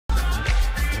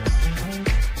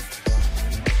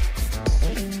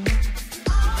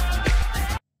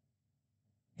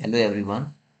Hello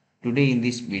everyone. Today in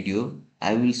this video,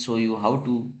 I will show you how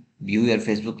to view your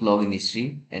Facebook login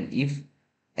history and if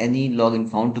any login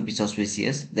found to be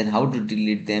suspicious, then how to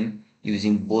delete them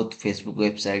using both Facebook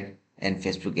website and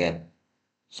Facebook app.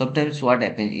 Sometimes what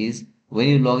happens is when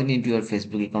you log in into your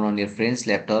Facebook account on your friend's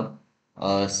laptop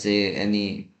or say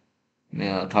any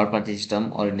third party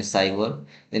system or in a cyber,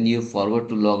 then you forward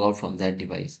to log out from that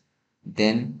device.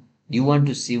 Then you want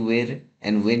to see where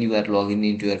and when you are logging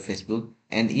into your Facebook,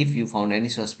 and if you found any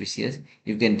suspicious,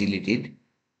 you can delete it.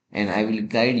 And I will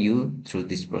guide you through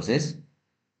this process.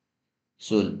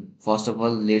 So, first of all,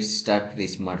 let's start with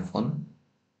a smartphone.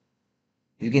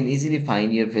 You can easily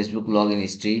find your Facebook login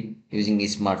history using a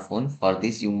smartphone. For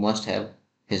this, you must have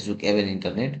Facebook app and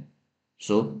internet.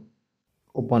 So,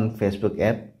 open Facebook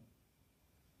app.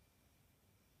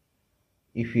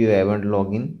 If you haven't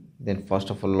logged in, then first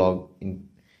of all log in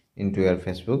into your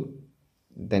Facebook,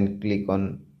 then click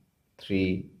on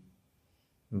three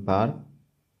bar,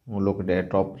 look at the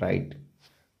top right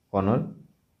corner,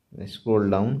 then scroll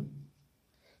down,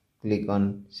 click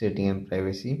on setting and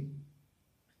privacy.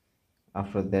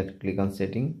 After that, click on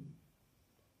setting,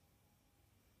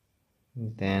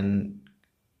 then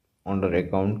under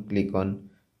account click on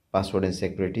password and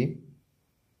security.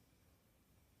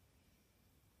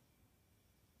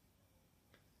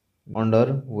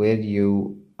 Under where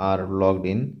you are logged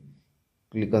in,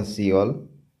 click on see all.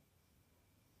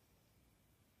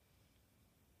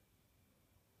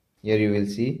 Here you will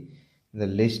see the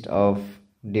list of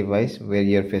device where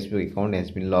your Facebook account has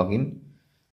been logged in.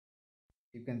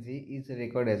 You can see each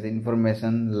record has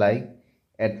information like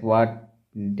at what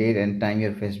date and time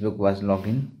your Facebook was logged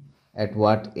in, at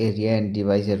what area and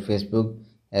device your Facebook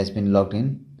has been logged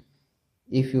in.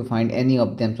 If you find any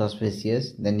of them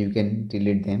suspicious, then you can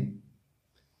delete them.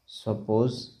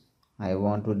 Suppose I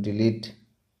want to delete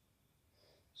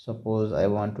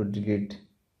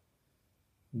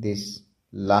this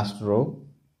last row.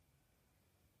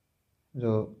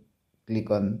 So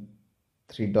click on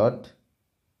three dot.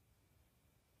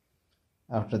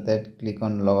 After that, click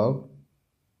on logout.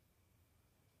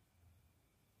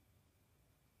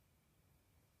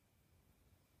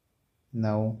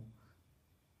 Now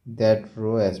that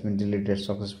row has been deleted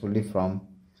successfully from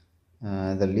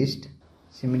the list.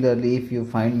 Similarly, if you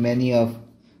find many of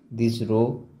these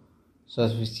row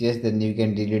suspicious, then you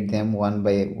can delete them one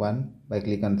by one by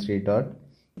click on three dot.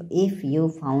 If you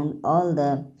found all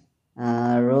the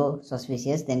row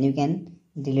suspicious, then you can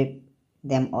delete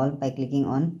them all by clicking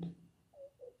on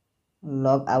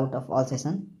log out of all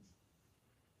session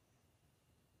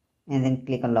and then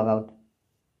click on log out.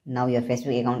 Now your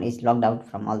Facebook account is logged out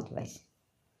from all devices.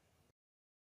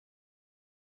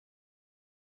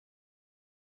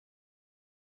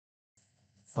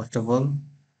 First of all,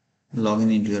 log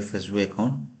in into your Facebook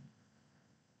account.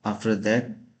 After that,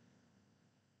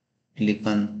 click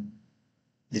on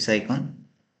this icon,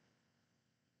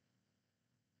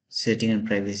 setting and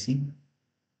privacy,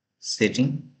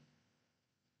 setting,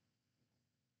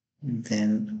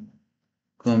 then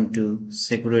come to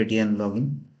security and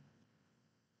login.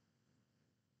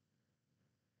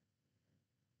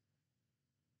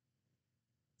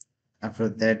 After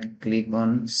that, click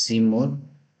on see more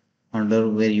under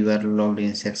where you are logged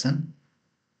in section.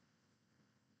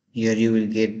 Here you will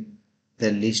get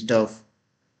the list of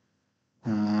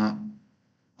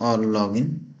all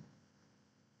login.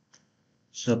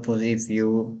 Suppose if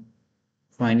you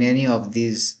find any of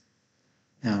these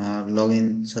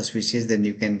login suspicious, then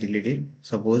you can delete it.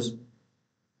 Suppose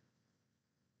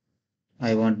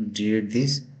I want to delete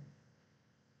this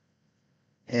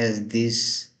as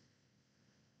this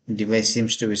device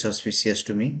seems to be suspicious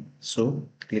to me. So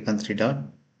click on three dot.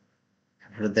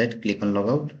 After that, click on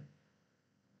logout.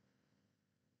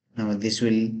 Now this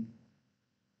will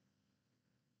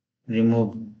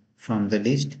remove from the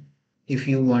list. If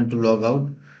you want to log out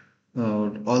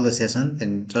all the session,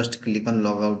 then just click on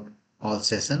log out all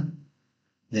session,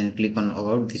 then click on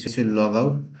log out. This will log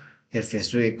out your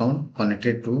Facebook account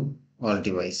connected to all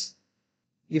device.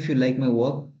 If you like my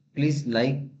work, please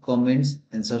like, comments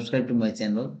and subscribe to my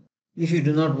channel. If you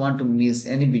do not want to miss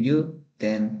any video,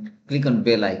 then click on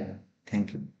bell icon.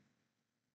 Thank you.